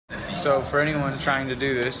So for anyone trying to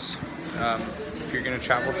do this, if you're going to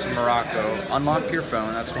travel to Morocco, unlock your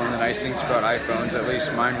phone. That's one of the nice things about iPhones, at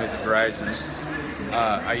least mine with Verizon.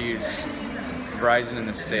 I use Verizon in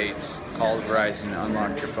the States, call Verizon,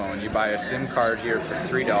 unlock your phone. You buy a SIM card here for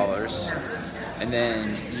 $3, and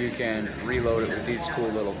then you can reload it with these cool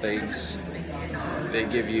little things. They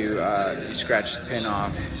give you, you scratch the pin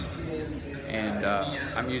off, and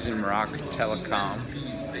I'm using Moroc telecom.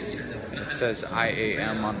 It says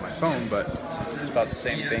IAM on my phone, but it's about the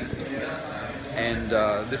same thing. And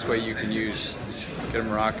this way you can get a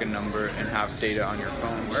Moroccan number and have data on your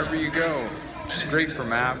phone wherever you go. Which is great for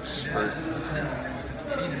maps, for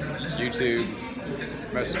YouTube,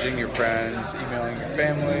 messaging your friends, emailing your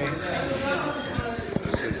family.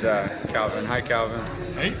 This is Calvin. Hi, Calvin.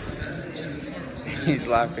 Hey. He's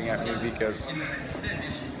laughing at me because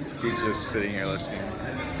he's just sitting here listening.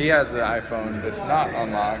 He has an iPhone that's not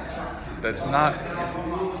unlocked.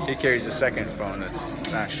 He carries a second phone that's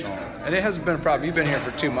national. And it hasn't been a problem. You've been here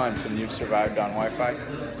for 2 months and you've survived on Wi-Fi?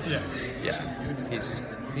 Yeah. Yeah.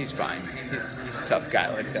 He's fine. He's a tough guy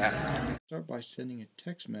like that. Start by sending a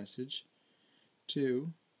text message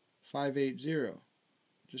to 580.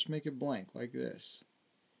 Just make it blank like this.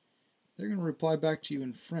 They're going to reply back to you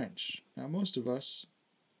in French. Now most of us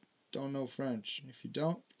don't know French. If you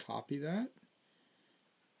don't, copy that.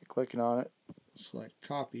 Clicking on it, select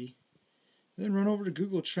copy. Then run over to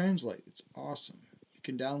Google Translate. It's awesome. You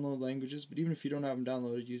can download languages, but even if you don't have them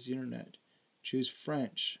downloaded, use the internet. Choose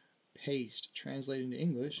French, paste, translate into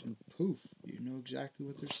English, and poof, you know exactly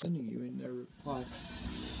what they're sending you in their reply.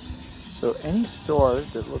 So any store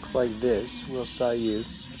that looks like this will sell you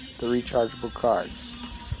the rechargeable cards.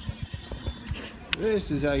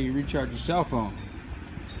 This is how you recharge your cell phone.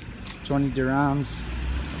 20 dirhams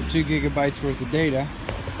for 2 gigabytes worth of data.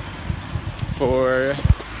 For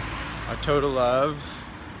a total of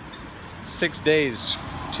 6 days.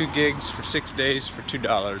 2 gigs for 6 days for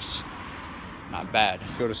 $2. Not bad.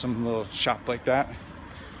 Go to some little shop like that,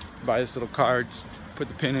 buy this little card, put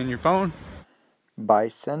the pin in your phone. By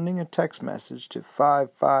sending a text message to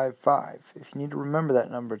 555, if you need to remember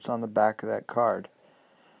that number, it's on the back of that card.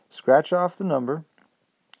 Scratch off the number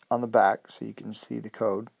on the back so you can see the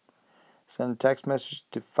code. Send a text message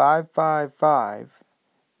to 555.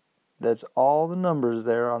 That's all the numbers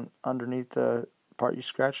there underneath the part you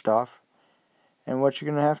scratched off. And what you're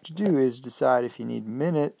going to have to do is decide if you need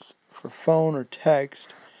minutes for phone or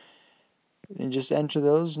text. And just enter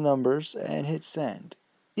those numbers and hit send.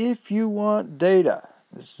 If you want data,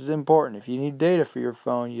 this is important. If you need data for your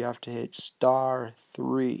phone, you have to hit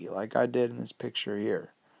 *3 like I did in this picture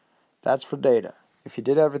here. That's for data. If you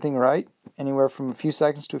did everything right, anywhere from a few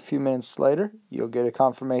seconds to a few minutes later, you'll get a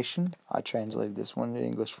confirmation. I translated this one in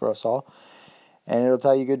English for us all, and it'll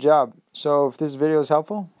tell you good job. So if this video is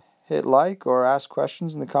helpful, hit like or ask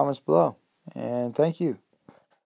questions in the comments below. And thank you.